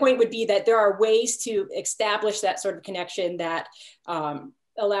think my point would be that there are ways to establish that sort of connection that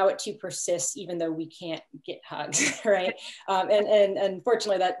allow it to persist even though we can't get hugs, right? And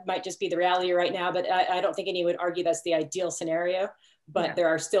unfortunately, that might just be the reality right now, but I don't think anyone would argue that's the ideal scenario, but there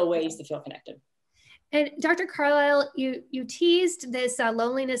are still ways to feel connected. And Dr. Carlisle, you teased this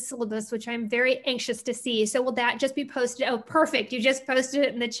loneliness syllabus, which I'm very anxious to see. So will that just be posted? Oh, perfect. You just posted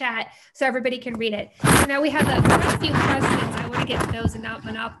it in the chat so everybody can read it. So now we have a few questions. I want to get to those and not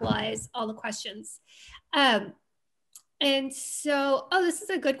monopolize all the questions. And so, this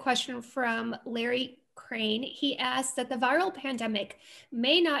is a good question from Larry Crane. He asks that the viral pandemic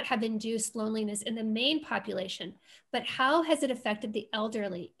may not have induced loneliness in the main population, but how has it affected the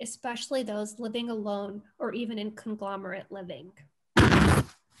elderly, especially those living alone or even in conglomerate living?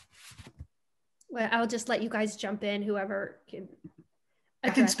 Well, I'll just let you guys jump in, whoever can. I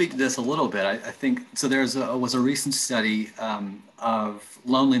can speak to this a little bit. I think, so was a recent study of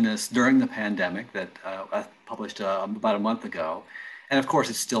loneliness during the pandemic that I published about a month ago. And of course,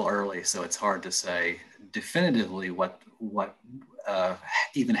 it's still early, so it's hard to say definitively what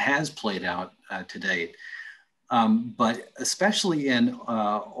even has played out to date. But especially in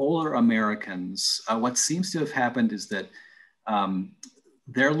older Americans, what seems to have happened is that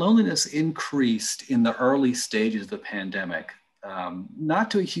their loneliness increased in the early stages of the pandemic. Not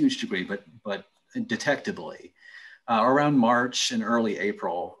to a huge degree, but detectably, around March and early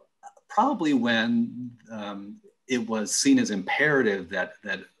April, probably when it was seen as imperative that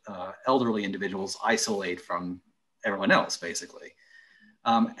elderly individuals isolate from everyone else, basically.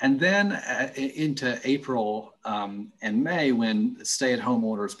 And then into April and May, when stay-at-home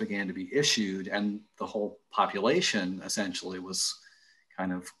orders began to be issued and the whole population essentially was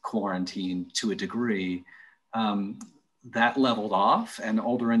kind of quarantined to a degree, that leveled off and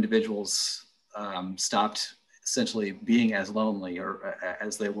older individuals stopped essentially being as lonely or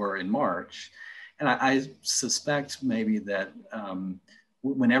as they were in March. And I suspect maybe that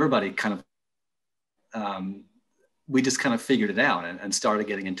when everybody kind of, we just kind of figured it out and started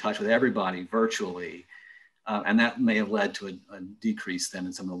getting in touch with everybody virtually. And that may have led to a decrease then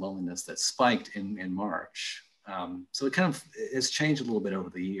in some of the loneliness that spiked in March. So it kind of has changed a little bit over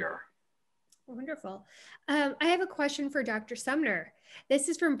the year. Wonderful. I have a question for Dr. Sumner. This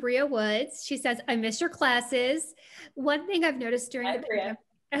is from Bria Woods. She says, I miss your classes. One thing I've noticed during the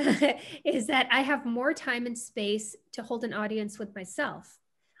pandemic is that I have more time and space to hold an audience with myself.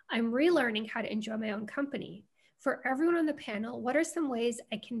 I'm relearning how to enjoy my own company. For everyone on the panel, what are some ways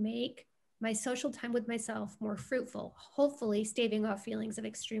I can make my social time with myself more fruitful, hopefully staving off feelings of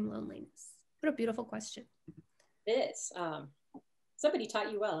extreme loneliness? What a beautiful question. It is. Somebody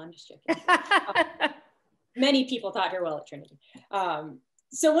taught you well, I'm just joking. Many people taught her well at Trinity.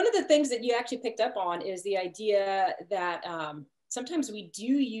 So one of the things that you actually picked up on is the idea that sometimes we do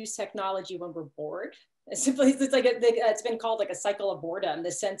use technology when we're bored. It's like it's been called like a cycle of boredom,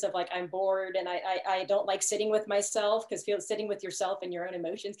 the sense of like, I'm bored and I don't like sitting with myself, because sitting with yourself and your own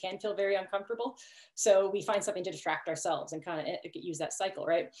emotions can feel very uncomfortable. So we find something to distract ourselves and kind of use that cycle,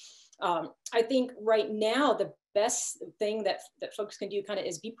 right? I think right now, the best thing that folks can do kind of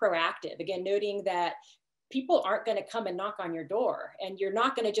is be proactive. Again, noting that people aren't going to come and knock on your door, and you're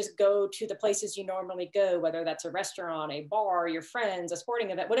not going to just go to the places you normally go, whether that's a restaurant, a bar, your friends, a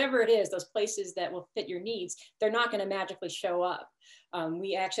sporting event, whatever it is, those places that will fit your needs, they're not going to magically show up.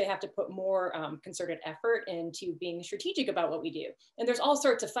 We actually have to put more concerted effort into being strategic about what we do. And there's all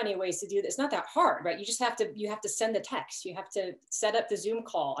sorts of funny ways to do this. It's not that hard, right? You have to send the text. You have to set up the Zoom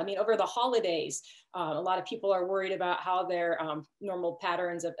call. I mean, over the holidays, a lot of people are worried about how their normal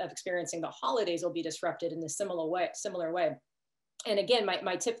patterns of experiencing the holidays will be disrupted in a similar way. And again,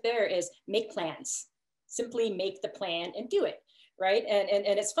 my tip there is make plans. Simply make the plan and do it. Right.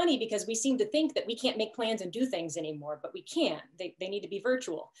 And it's funny because we seem to think that we can't make plans and do things anymore, but we can. They need to be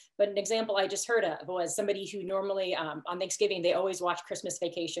virtual. But an example I just heard of was somebody who normally on Thanksgiving, they always watch Christmas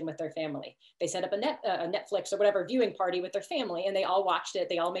Vacation with their family. They set up a Netflix or whatever viewing party with their family, and they all watched it.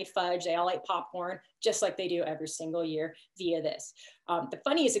 They all made fudge. They all ate popcorn, just like they do every single year via this. The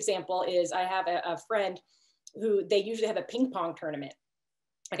funniest example is I have a friend who they usually have a ping pong tournament,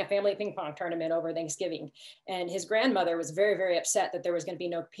 like a family ping pong tournament over Thanksgiving. And his grandmother was very, very upset that there was going to be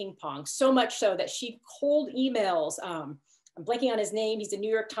no ping pong. So much so that she cold emails, I'm blanking on his name. He's a New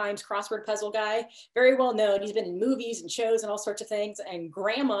York Times crossword puzzle guy, very well known. He's been in movies and shows and all sorts of things. And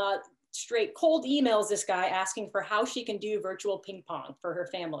grandma straight cold emails this guy asking for how she can do virtual ping pong for her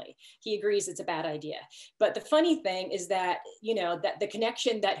family. He agrees it's a bad idea. But the funny thing is that, you know, that the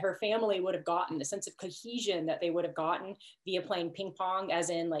connection that her family would have gotten, the sense of cohesion that they would have gotten via playing ping pong, as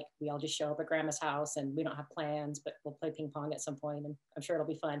in like, we all just show up at grandma's house and we don't have plans, but we'll play ping pong at some point and I'm sure it'll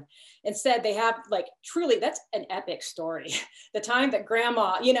be fun. Instead, they have like, truly, that's an epic story. The time that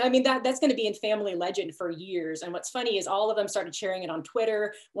grandma, you know, I mean, that's going to be in family legend for years. And what's funny is all of them started sharing it on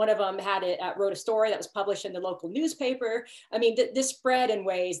Twitter. One of them wrote a story that was published in the local newspaper. I mean, this spread in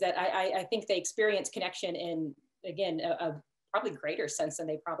ways that I think they experienced connection in, again, a probably greater sense than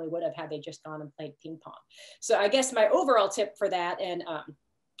they probably would have had they just gone and played ping pong. So I guess my overall tip for that, and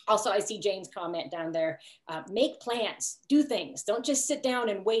also I see Jane's comment down there, make plans, do things. Don't just sit down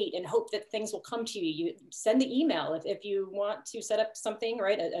and wait and hope that things will come to you. You send the email if you want to set up something,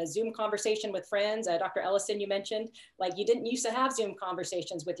 right? A Zoom conversation with friends. Dr. Ellison, you mentioned, like you didn't used to have Zoom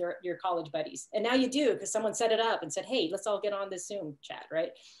conversations with your college buddies. And now you do, because someone set it up and said, hey, let's all get on this Zoom chat, right?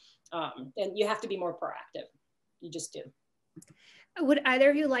 And you have to be more proactive. You just do. Would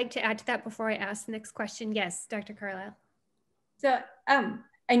either of you like to add to that before I ask the next question? Yes, Dr. Carlisle. So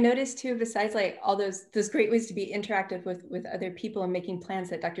I noticed too, besides like all those great ways to be interactive with other people and making plans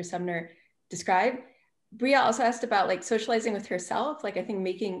that Dr. Sumner described, Bria also asked about like socializing with herself, like I think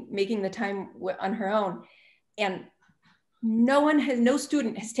making the time on her own. And no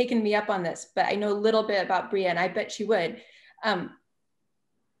student has taken me up on this, but I know a little bit about Bria and I bet she would.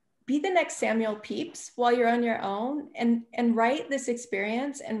 Be the next Samuel Pepys while you're on your own and write this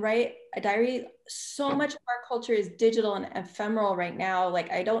experience and write a diary. So much of our culture is digital and ephemeral right now. Like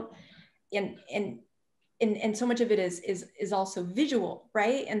I don't, and so much of it is also visual,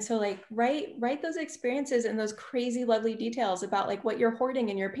 right? And so like write those experiences and those crazy, lovely details about like what you're hoarding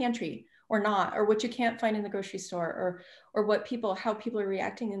in your pantry or not, or what you can't find in the grocery store, or how people are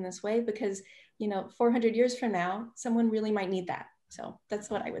reacting in this way, because, you know, 400 years from now, someone really might need that. So that's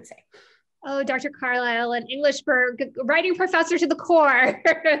what I would say. Oh, Dr. Carlisle, an English writing professor to the core.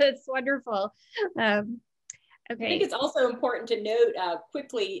 That's wonderful. Okay. I think it's also important to note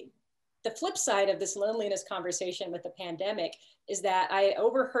quickly, the flip side of this loneliness conversation with the pandemic is that I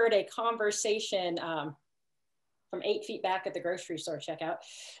overheard a conversation from 8 feet back at the grocery store checkout.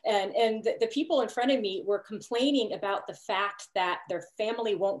 And the people in front of me were complaining about the fact that their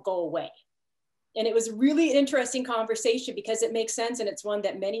family won't go away. And it was really an interesting conversation because it makes sense. And it's one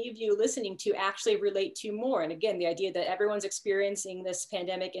that many of you listening to actually relate to more. And again, the idea that everyone's experiencing this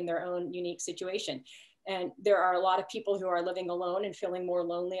pandemic in their own unique situation. And there are a lot of people who are living alone and feeling more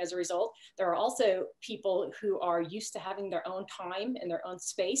lonely as a result. There are also people who are used to having their own time and their own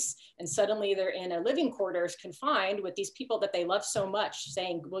space. And suddenly they're in a living quarters confined with these people that they love so much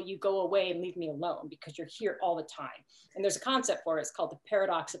saying, will you go away and leave me alone because you're here all the time. And there's a concept for it. It's called the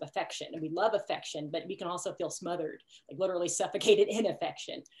paradox of affection. And we love affection, but we can also feel smothered, like literally suffocated in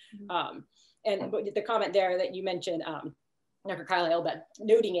affection. And the comment there that you mentioned, Dr. Carlisle, but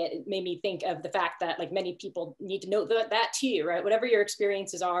noting it made me think of the fact that like many people need to know that too, right? Whatever your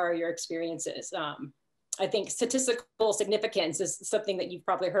experiences are, your experiences. I think statistical significance is something that you've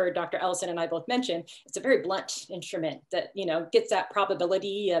probably heard Dr. Ellison and I both mention. It's a very blunt instrument that, you know, gets that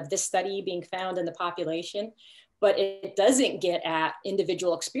probability of this study being found in the population, but it doesn't get at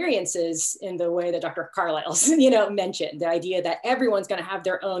individual experiences in the way that Dr. Carlisle's, you know, mentioned, the idea that everyone's going to have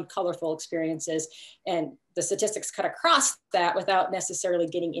their own colorful experiences, and the statistics cut across that without necessarily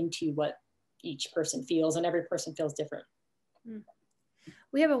getting into what each person feels, and every person feels different.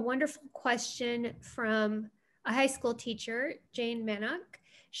 We have a wonderful question from a high school teacher, Jane Mannock.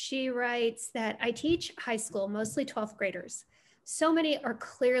 She writes that I teach high school, mostly 12th graders. So many are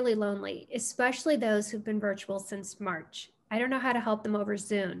clearly lonely, especially those who've been virtual since March. I don't know how to help them over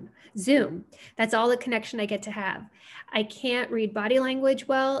Zoom. That's all the connection I get to have. I can't read body language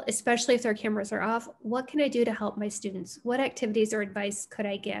well, especially if their cameras are off. What can I do to help my students? What activities or advice could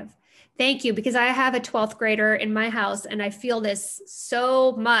I give? Thank you, because I have a 12th grader in my house and I feel this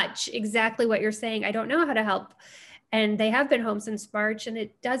so much, exactly what you're saying. I don't know how to help. And they have been home since March, and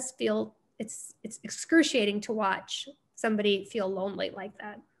it does feel, it's excruciating to watch somebody feel lonely like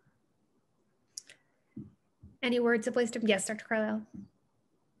that. Any words of wisdom? Yes, Dr. Carlisle.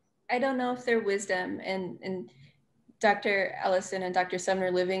 I don't know if they're wisdom, and Dr. Ellison and Dr.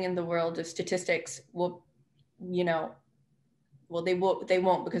 Sumner, living in the world of statistics, will, you know, well, they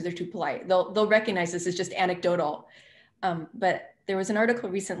won't because they're too polite. They'll recognize this as just anecdotal. But there was an article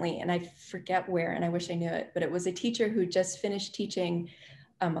recently, and I forget where, and I wish I knew it, but it was a teacher who just finished teaching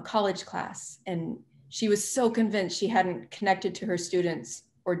a college class, and she was so convinced she hadn't connected to her students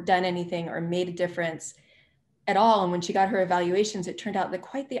or done anything or made a difference at all. And when she got her evaluations, it turned out that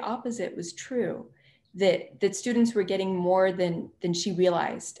quite the opposite was true, that students were getting more than she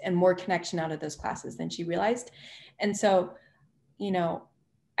realized, and more connection out of those classes than she realized. And so, you know,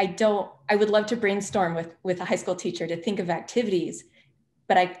 I would love to brainstorm with a high school teacher to think of activities,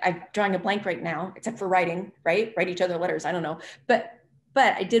 but I'm drawing a blank right now, except for writing, right? Write each other letters, I don't know. But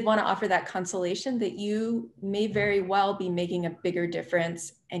I did want to offer that consolation that you may very well be making a bigger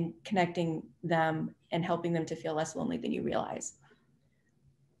difference and connecting them and helping them to feel less lonely than you realize.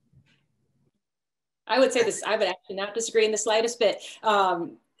 I would say this, I would actually not disagree in the slightest bit.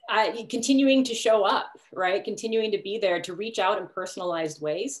 Continuing to show up, right? Continuing to be there, to reach out in personalized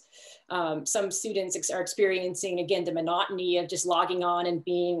ways. Some students are experiencing, again, the monotony of just logging on and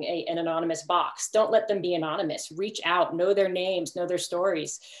being an anonymous box. Don't let them be anonymous. Reach out, know their names, know their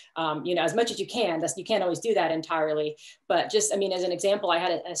stories, you know, as much as you can. You can't always do that entirely, but just, I mean, as an example, I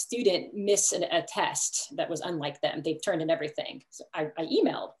had a student miss a test that was unlike them. They've turned in everything. So I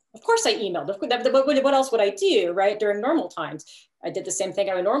emailed. Of course I emailed. What else would I do, right? During normal times. I did the same thing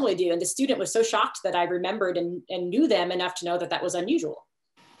I would normally do. And the student was so shocked that I remembered and knew them enough to know that that was unusual.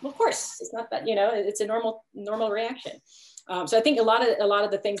 Well, of course, it's not that, you know, it's a normal reaction. So I think a lot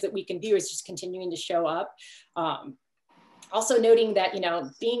of the things that we can do is just continuing to show up. Also noting that, you know,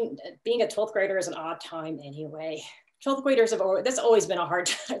 being a 12th grader is an odd time anyway. 12th graders that's always been a hard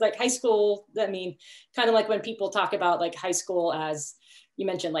time. Like high school, I mean, kind of like when people talk about like high school as, you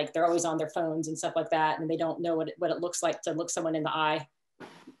mentioned, like they're always on their phones and stuff like that, and they don't know what it looks like to look someone in the eye.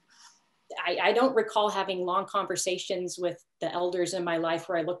 I don't recall having long conversations with the elders in my life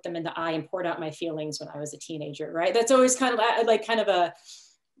where I looked them in the eye and poured out my feelings when I was a teenager, right? That's always kind of a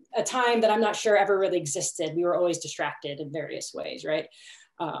time that I'm not sure ever really existed. We were always distracted in various ways, right?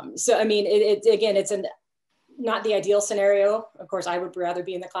 So, I mean, again, it's not the ideal scenario. Of course, I would rather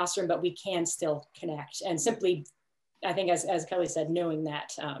be in the classroom, but we can still connect. And simply, I think, as Kelly said, knowing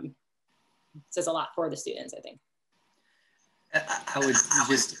that says a lot for the students, I think. I would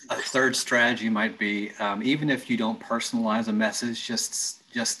just, a third strategy might be, even if you don't personalize a message,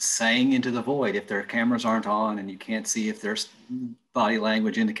 just saying into the void, if their cameras aren't on and you can't see if their body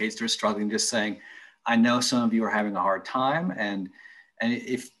language indicates they're struggling, just saying, I know some of you are having a hard time, and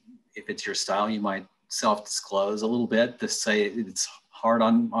if it's your style, you might self-disclose a little bit to say it's hard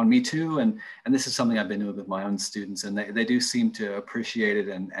on me too, and this is something I've been doing with my own students, and they do seem to appreciate it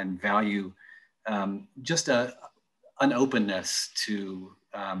and value just an openness to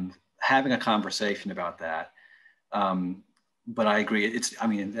having a conversation about that. But I agree, I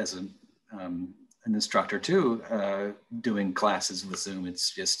mean, as an instructor too, doing classes with Zoom,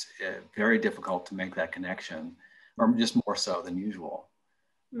 it's just very difficult to make that connection, or just more so than usual.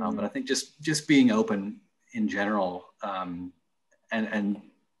 But I think just being open in general, and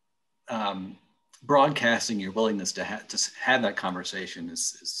broadcasting your willingness to have that conversation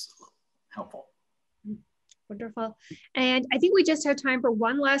is helpful. Wonderful. And I think we just have time for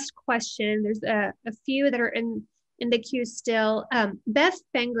one last question. There's a few that are in the queue still. Beth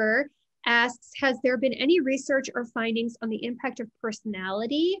Fenger asks, has there been any research or findings on the impact of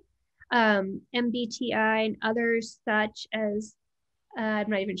personality, MBTI and others such as, I'm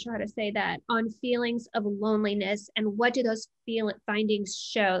not even sure how to say that, on feelings of loneliness, and what do those findings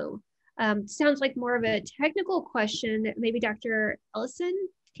show? Sounds like more of a technical question. Maybe Dr. Ellison,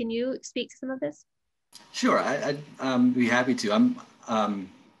 can you speak to some of this? Sure, I'd be happy to.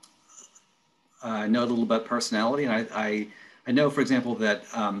 I know a little about personality, and I know, for example, that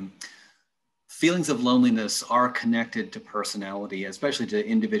feelings of loneliness are connected to personality, especially to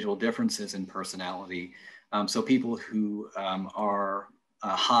individual differences in personality. So people who are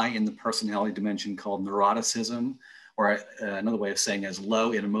high in the personality dimension called neuroticism, or another way of saying is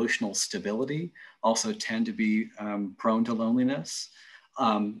low in emotional stability, also tend to be prone to loneliness.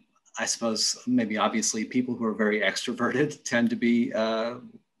 I suppose maybe obviously people who are very extroverted tend to be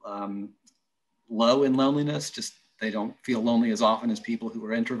low in loneliness, just they don't feel lonely as often as people who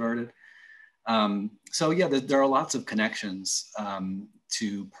are introverted. So yeah, there are lots of connections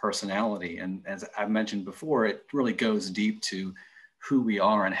to personality. And as I've mentioned before, it really goes deep to who we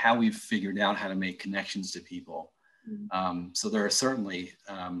are and how we've figured out how to make connections to people. So there are certainly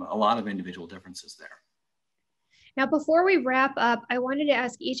a lot of individual differences there. Now, before we wrap up, I wanted to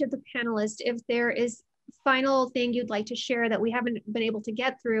ask each of the panelists if there is final thing you'd like to share that we haven't been able to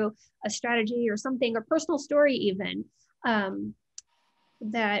get through, a strategy or something, or personal story even,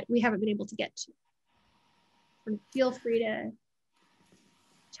 that we haven't been able to get to. And feel free to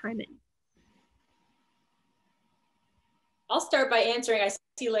chime in. I'll start by answering. I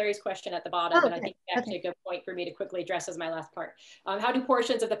see Larry's question at the bottom, and I think it's actually a good point for me to quickly address as my last part. How do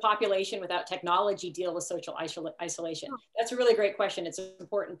portions of the population without technology deal with social isolation? That's a really great question. It's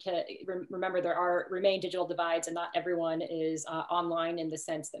important to remember there remain digital divides, and not everyone is online in the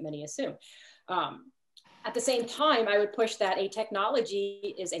sense that many assume. At the same time, I would push that a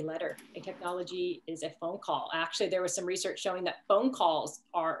technology is a letter. A technology is a phone call. Actually, there was some research showing that phone calls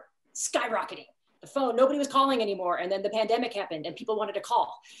are skyrocketing. The phone, nobody was calling anymore. And then the pandemic happened and people wanted to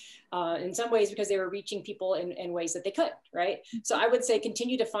call in some ways because they were reaching people in ways that they could, right? So I would say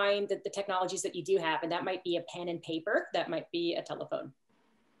continue to find the technologies that you do have, and that might be a pen and paper, that might be a telephone.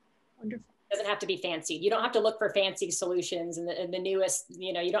 Wonderful. It doesn't have to be fancy. You don't have to look for fancy solutions and the newest,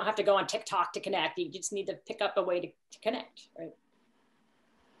 you don't have to go on TikTok to connect. You just need to pick up a way to connect, right?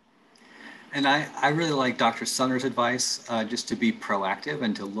 And I really like Dr. Sumner's advice, just to be proactive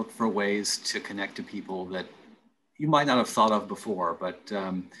and to look for ways to connect to people that you might not have thought of before, but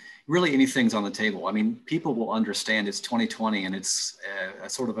really anything's on the table. I mean, people will understand it's 2020 and it's a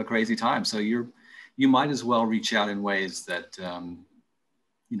sort of a crazy time. So you might as well reach out in ways that,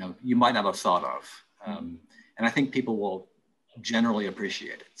 you might not have thought of. And I think people will generally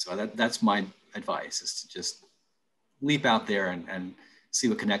appreciate it. So that's my advice, is to just leap out there and see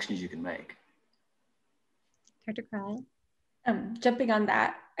what connections you can make. Dr. Carlisle? Jumping on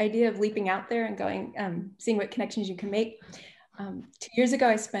that idea of leaping out there and going, seeing what connections you can make. 2 years ago,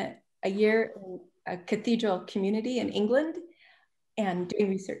 I spent a year in a cathedral community in England and doing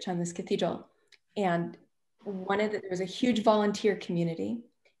research on this cathedral. And there was a huge volunteer community,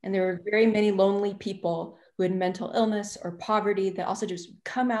 and there were very many lonely people who had mental illness or poverty that also just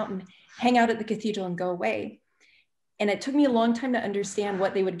come out and hang out at the cathedral and go away. And it took me a long time to understand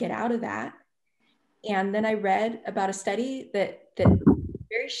what they would get out of that. And then I read about a study that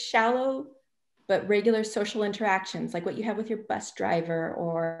very shallow but regular social interactions, like what you have with your bus driver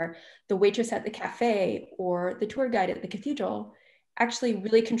or the waitress at the cafe or the tour guide at the cathedral, actually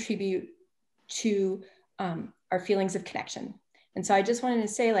really contribute to our feelings of connection. And so I just wanted to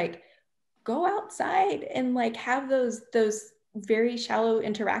say, go outside and have those very shallow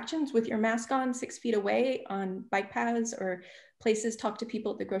interactions with your mask on, 6 feet away on bike paths or places, talk to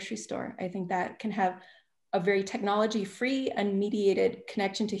people at the grocery store. I think that can have a very technology-free, unmediated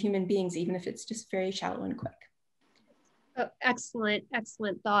connection to human beings, even if it's just very shallow and quick. Oh, excellent,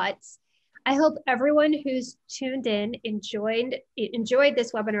 excellent thoughts. I hope everyone who's tuned in enjoyed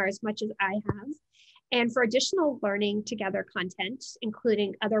this webinar as much as I have. And for additional Learning Together content,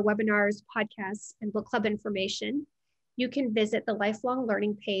 including other webinars, podcasts, and book club information, you can visit the Lifelong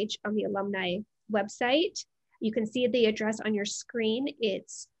Learning page on the Alumni website. You can see the address on your screen.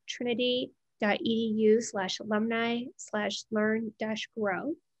 It's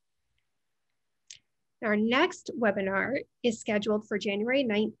trinity.edu/alumni/learn-grow. Our next webinar is scheduled for January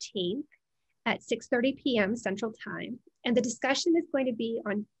 19th at 6:30 p.m. Central Time. And the discussion is going to be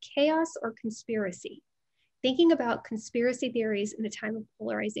on chaos or conspiracy, thinking about conspiracy theories in a time of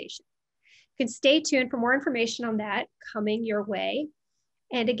polarization. You can stay tuned for more information on that coming your way.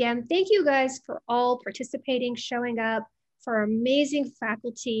 And again, thank you guys for all participating, showing up, for our amazing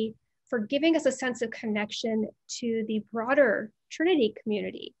faculty, for giving us a sense of connection to the broader Trinity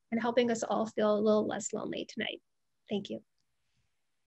community and helping us all feel a little less lonely tonight. Thank you.